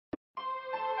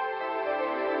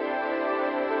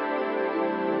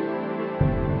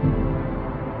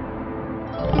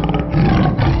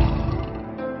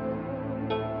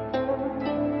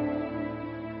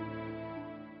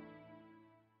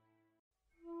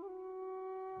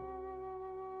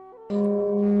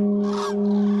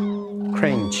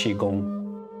Crane Qigong.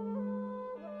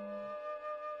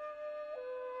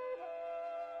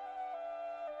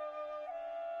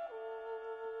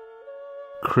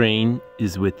 Crane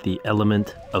is with the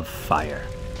element of fire.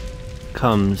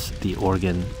 Comes the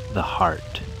organ, the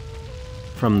heart.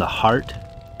 From the heart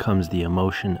comes the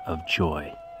emotion of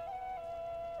joy.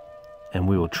 And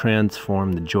we will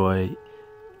transform the joy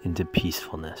into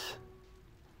peacefulness.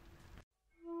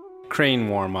 Crane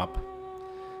warm-up.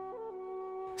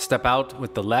 Step out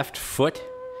with the left foot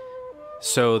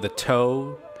so the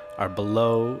toe are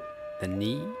below the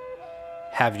knee.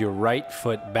 Have your right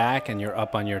foot back and you're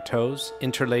up on your toes.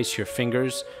 Interlace your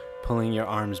fingers, pulling your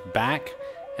arms back,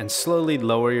 and slowly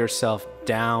lower yourself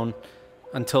down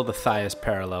until the thigh is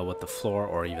parallel with the floor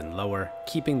or even lower,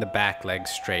 keeping the back leg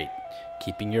straight,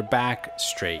 keeping your back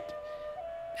straight.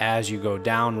 As you go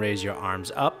down, raise your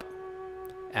arms up.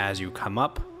 As you come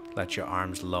up, let your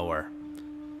arms lower.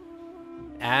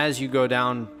 As you go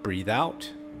down, breathe out.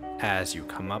 As you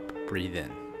come up, breathe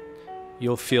in.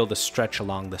 You'll feel the stretch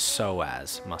along the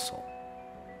psoas muscle.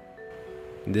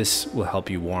 This will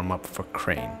help you warm up for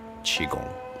Crane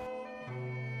Qigong.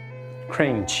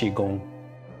 Crane Qigong.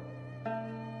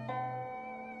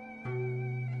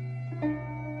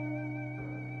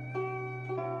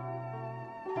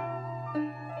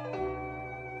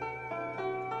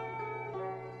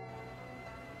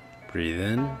 Breathe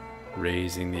in,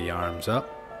 raising the arms up,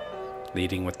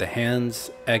 leading with the hands.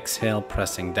 Exhale,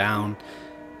 pressing down,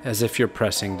 as if you're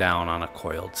pressing down on a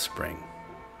coiled spring.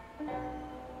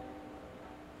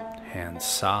 Hands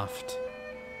soft,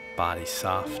 body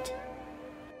soft.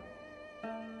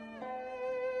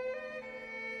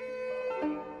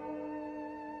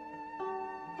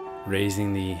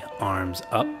 Raising the arms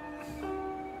up,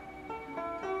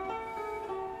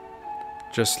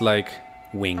 just like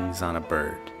wings on a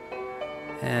bird.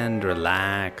 And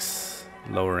relax,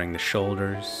 lowering the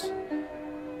shoulders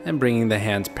and bringing the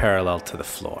hands parallel to the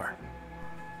floor.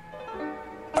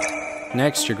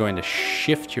 Next, you're going to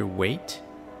shift your weight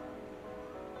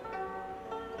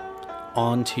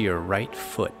onto your right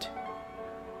foot.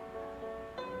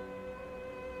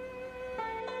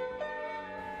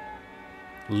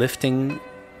 Lifting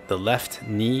the left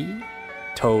knee,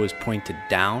 toe is pointed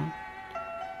down.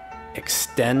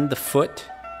 Extend the foot,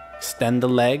 extend the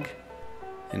leg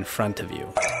in front of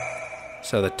you.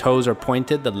 So the toes are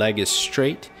pointed, the leg is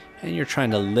straight, and you're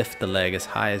trying to lift the leg as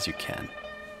high as you can.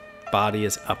 Body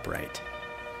is upright.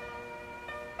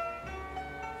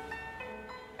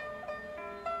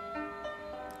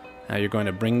 Now you're going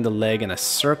to bring the leg in a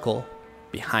circle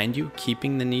behind you,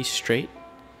 keeping the knee straight.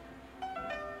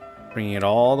 Bringing it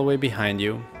all the way behind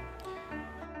you.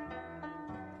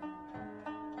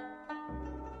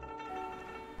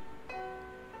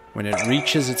 When it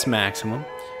reaches its maximum,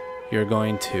 you're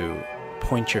going to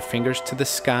point your fingers to the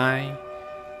sky,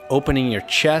 opening your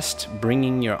chest,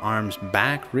 bringing your arms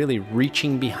back, really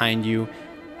reaching behind you,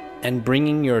 and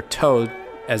bringing your toe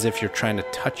as if you're trying to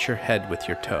touch your head with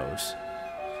your toes.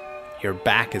 Your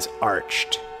back is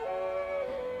arched.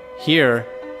 Here,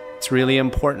 it's really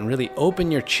important. Really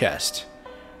open your chest.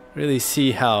 Really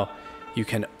see how you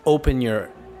can open your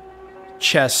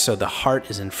chest so the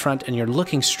heart is in front and you're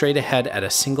looking straight ahead at a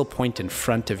single point in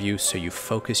front of you so you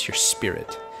focus your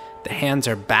spirit. The hands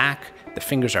are back, the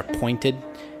fingers are pointed,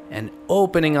 and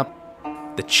opening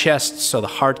up the chest so the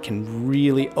heart can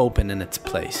really open in its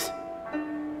place.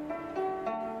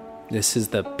 This is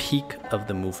the peak of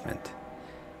the movement.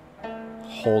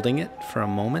 Holding it for a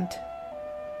moment,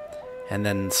 and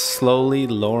then slowly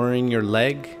lowering your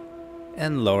leg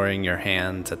and lowering your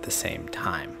hands at the same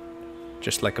time,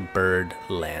 just like a bird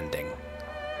landing.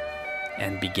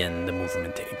 And begin the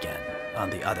movement again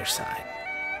on the other side.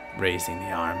 Raising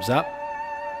the arms up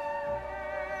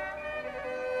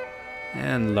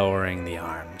and lowering the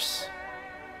arms,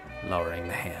 lowering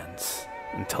the hands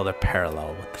until they're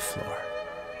parallel with the floor.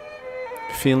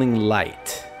 Feeling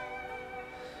light.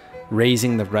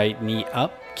 Raising the right knee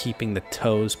up, keeping the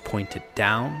toes pointed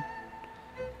down.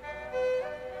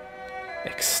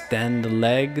 Extend the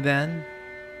leg then,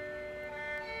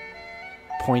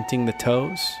 pointing the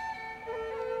toes.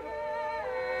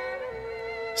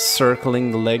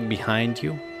 Circling the leg behind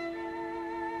you,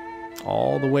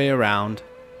 all the way around.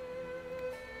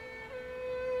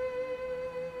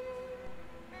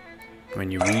 When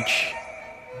you reach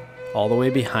all the way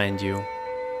behind you,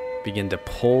 begin to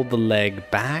pull the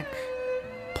leg back,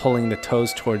 pulling the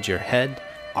toes towards your head,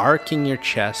 arcing your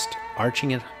chest,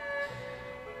 arching it,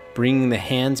 bringing the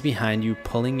hands behind you,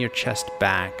 pulling your chest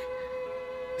back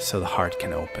so the heart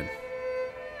can open.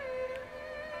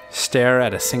 Stare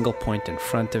at a single point in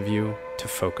front of you to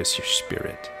focus your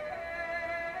spirit.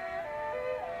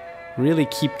 Really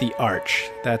keep the arch.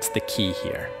 That's the key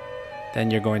here. Then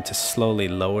you're going to slowly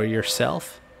lower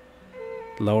yourself,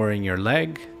 lowering your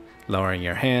leg, lowering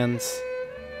your hands,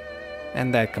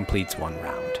 and that completes one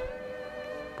round.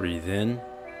 Breathe in,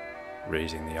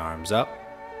 raising the arms up.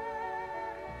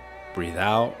 Breathe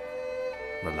out,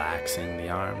 relaxing the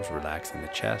arms, relaxing the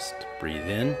chest. Breathe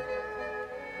in,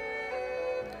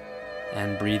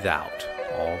 and breathe out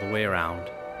all the way around.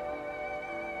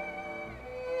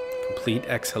 Complete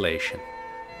exhalation.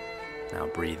 Now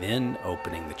breathe in,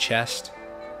 opening the chest.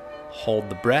 Hold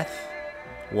the breath.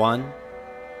 1,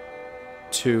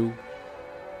 2,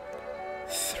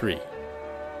 3.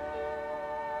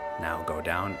 Now go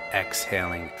down,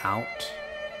 exhaling out,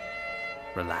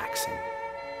 relaxing.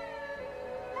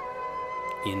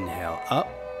 Inhale up.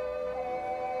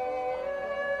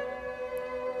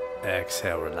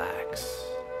 Exhale, relax.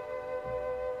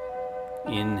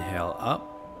 Inhale up.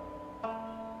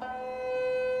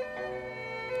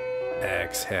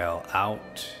 Exhale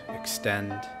out,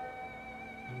 extend.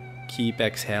 Keep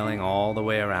exhaling all the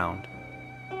way around.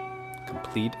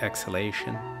 Complete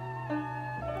exhalation.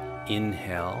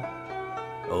 Inhale,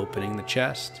 opening the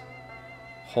chest.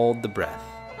 Hold the breath.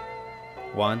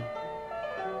 1,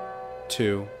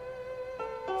 2,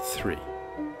 3.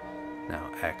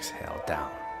 Now exhale down.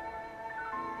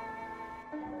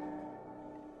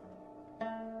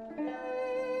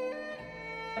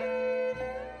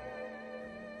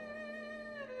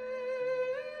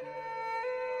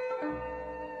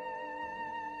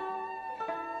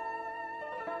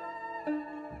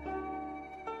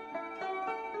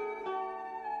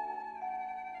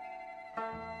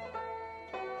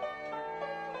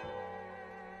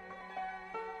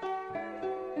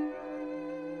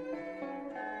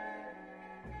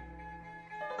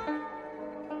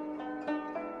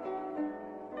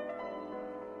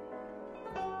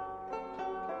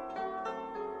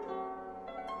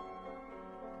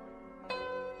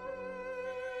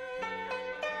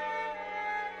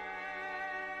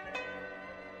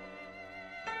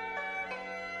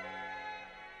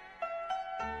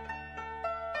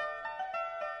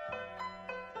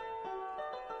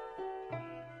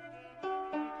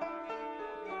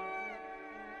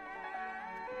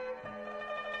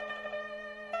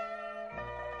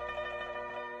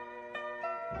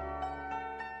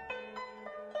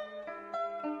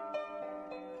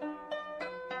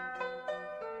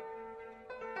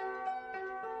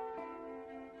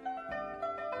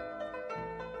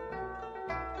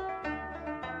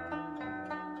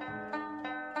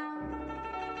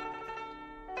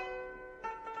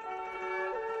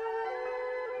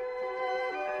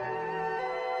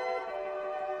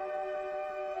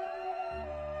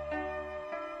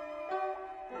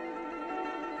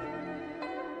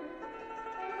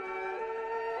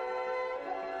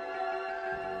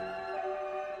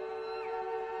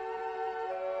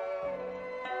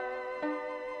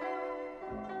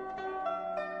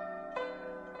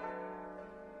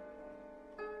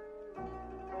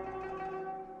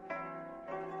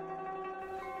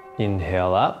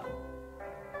 Inhale up,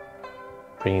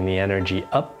 bringing the energy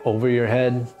up over your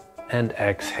head, and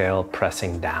exhale,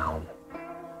 pressing down,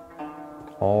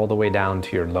 all the way down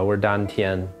to your lower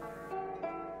dantian.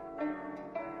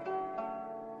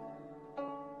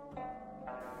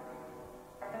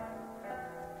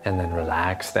 And then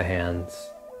relax the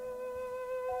hands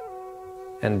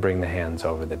and bring the hands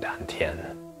over the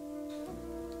dantian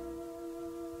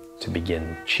to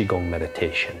begin Qigong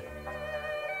meditation.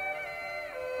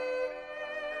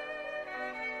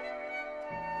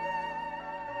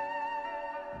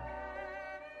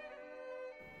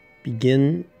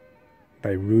 Begin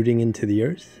by rooting into the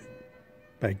earth,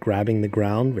 by grabbing the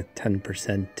ground with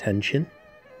 10% tension,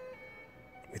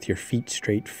 with your feet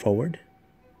straight forward.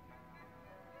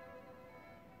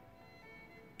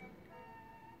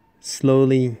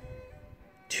 Slowly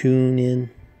tune in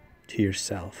to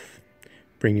yourself.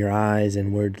 Bring your eyes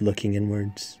inward, looking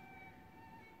inwards,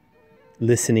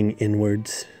 listening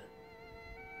inwards,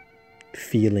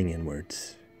 feeling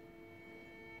inwards.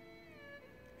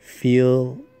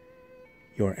 Feel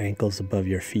your ankles above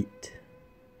your feet.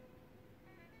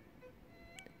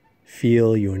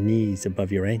 Feel your knees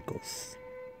above your ankles.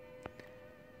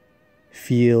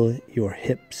 Feel your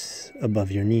hips above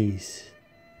your knees.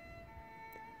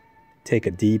 Take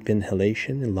a deep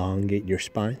inhalation, elongate your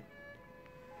spine.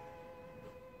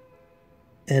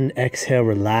 And exhale,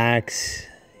 relax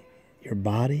your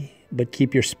body, but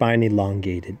keep your spine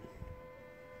elongated.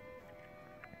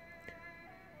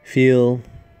 Feel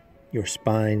your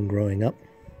spine growing up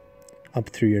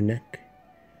through your neck,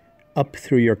 up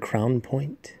through your crown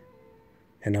point,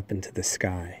 and up into the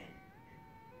sky.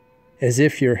 as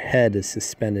if your head is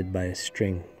suspended by a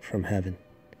string from heaven.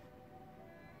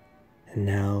 And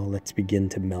now let's begin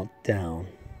to melt down.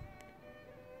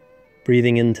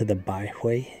 Breathing into the Bai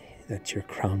Hui, that's your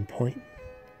crown point,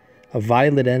 a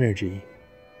violet energy.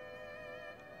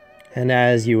 And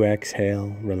as you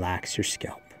exhale, relax your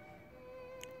scalp.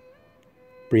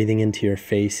 Breathing into your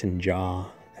face and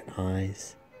jaw and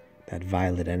eyes, that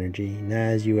violet energy. And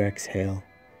as you exhale,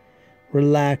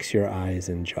 relax your eyes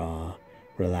and jaw,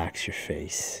 relax your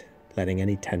face, letting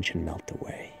any tension melt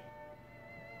away.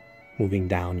 Moving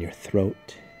down your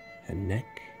throat and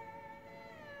neck,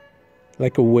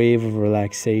 like a wave of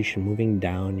relaxation, moving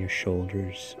down your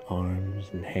shoulders, arms,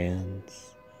 and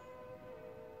hands.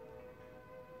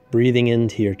 Breathing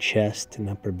into your chest and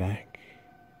upper back,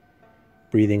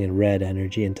 breathing in red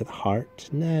energy into the heart.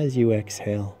 And as you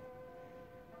exhale,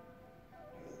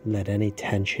 let any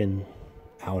tension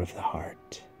out of the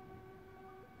heart.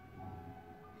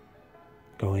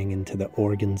 Going into the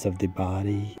organs of the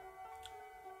body.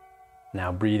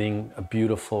 Now breathing a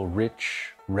beautiful,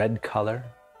 rich red color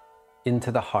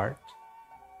into the heart,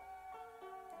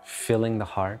 filling the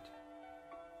heart.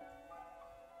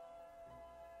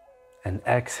 And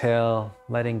exhale,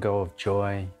 letting go of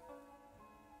joy.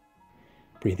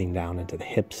 Breathing down into the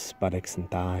hips, buttocks, and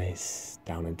thighs,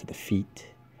 down into the feet,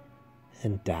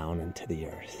 and down into the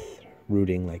earth,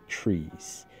 rooting like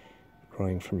trees,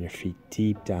 growing from your feet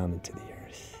deep down into the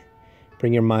earth.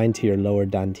 Bring your mind to your lower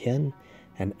dantian,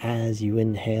 and as you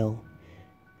inhale,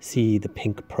 see the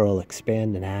pink pearl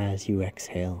expand, and as you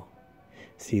exhale,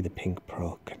 see the pink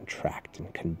pearl contract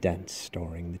and condense,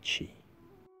 storing the qi.